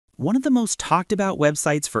One of the most talked about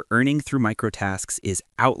websites for earning through microtasks is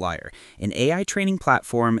Outlier, an AI training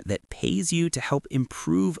platform that pays you to help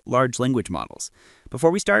improve large language models.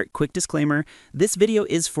 Before we start, quick disclaimer, this video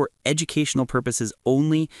is for educational purposes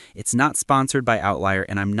only. It's not sponsored by Outlier,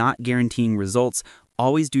 and I'm not guaranteeing results.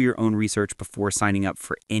 Always do your own research before signing up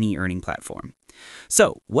for any earning platform.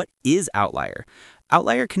 So, what is Outlier?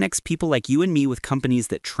 Outlier connects people like you and me with companies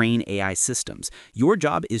that train AI systems. Your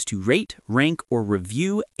job is to rate, rank, or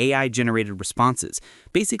review AI-generated responses,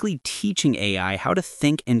 basically teaching AI how to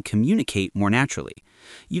think and communicate more naturally.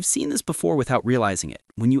 You've seen this before without realizing it.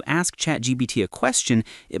 When you ask ChatGPT a question,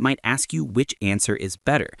 it might ask you which answer is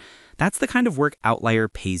better. That's the kind of work Outlier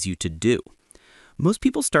pays you to do. Most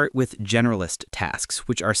people start with generalist tasks,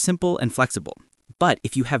 which are simple and flexible. But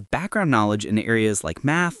if you have background knowledge in areas like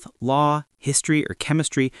math, law, history, or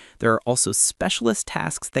chemistry, there are also specialist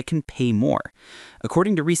tasks that can pay more.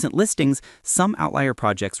 According to recent listings, some Outlier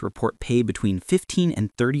projects report pay between $15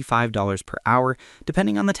 and $35 per hour,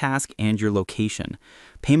 depending on the task and your location.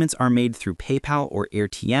 Payments are made through PayPal or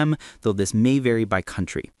AirTM, though this may vary by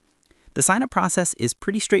country. The sign-up process is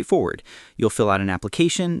pretty straightforward. You'll fill out an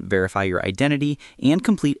application, verify your identity, and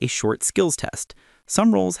complete a short skills test.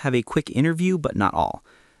 Some roles have a quick interview, but not all.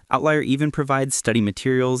 Outlier even provides study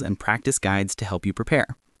materials and practice guides to help you prepare.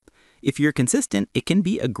 If you're consistent, it can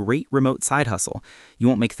be a great remote side hustle. You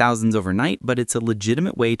won't make thousands overnight, but it's a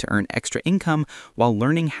legitimate way to earn extra income while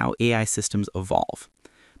learning how AI systems evolve.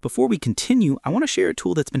 Before we continue, I want to share a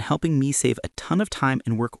tool that's been helping me save a ton of time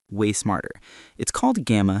and work way smarter. It's called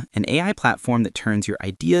Gamma, an AI platform that turns your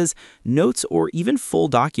ideas, notes, or even full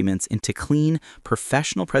documents into clean,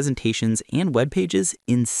 professional presentations and web pages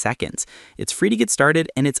in seconds. It's free to get started,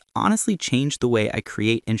 and it's honestly changed the way I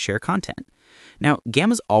create and share content. Now,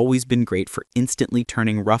 Gamma's always been great for instantly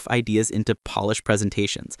turning rough ideas into polished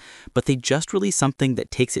presentations, but they just released something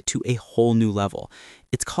that takes it to a whole new level.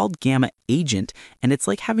 It's called Gamma Agent, and it's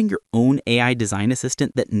like having your own AI design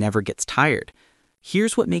assistant that never gets tired.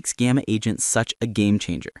 Here's what makes Gamma Agent such a game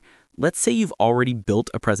changer. Let's say you've already built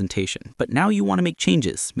a presentation, but now you want to make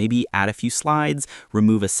changes, maybe add a few slides,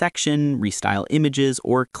 remove a section, restyle images,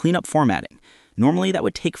 or clean up formatting. Normally, that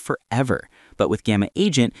would take forever. But with Gamma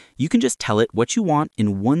Agent, you can just tell it what you want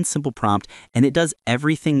in one simple prompt, and it does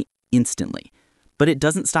everything instantly. But it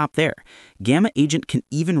doesn't stop there. Gamma Agent can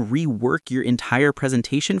even rework your entire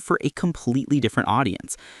presentation for a completely different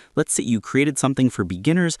audience. Let's say you created something for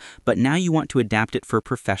beginners, but now you want to adapt it for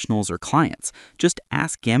professionals or clients. Just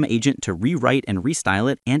ask Gamma Agent to rewrite and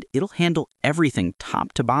restyle it, and it'll handle everything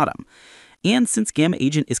top to bottom. And since Gamma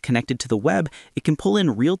Agent is connected to the web, it can pull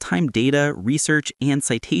in real-time data, research, and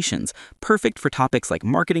citations, perfect for topics like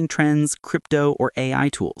marketing trends, crypto, or AI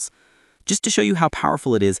tools. Just to show you how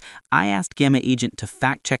powerful it is, I asked Gamma Agent to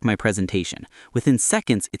fact-check my presentation. Within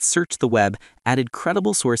seconds, it searched the web, added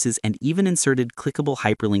credible sources, and even inserted clickable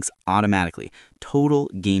hyperlinks automatically. Total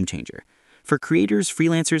game changer. For creators,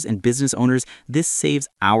 freelancers, and business owners, this saves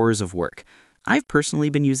hours of work. I've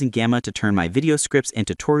personally been using Gamma to turn my video scripts and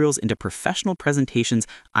tutorials into professional presentations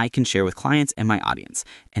I can share with clients and my audience.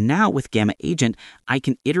 And now with Gamma Agent, I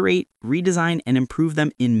can iterate, redesign, and improve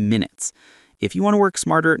them in minutes. If you want to work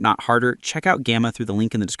smarter, not harder, check out Gamma through the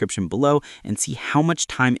link in the description below and see how much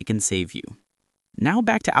time it can save you. Now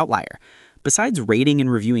back to Outlier. Besides rating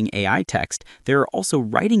and reviewing AI text, there are also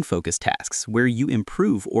writing-focused tasks where you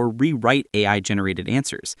improve or rewrite AI-generated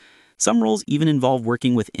answers. Some roles even involve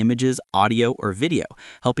working with images, audio, or video,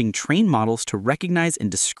 helping train models to recognize and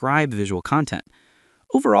describe visual content.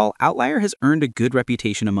 Overall, Outlier has earned a good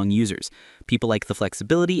reputation among users. People like the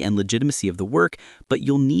flexibility and legitimacy of the work, but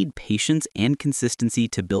you'll need patience and consistency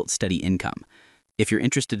to build steady income. If you're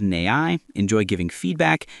interested in AI, enjoy giving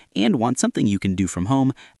feedback, and want something you can do from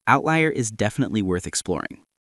home, Outlier is definitely worth exploring.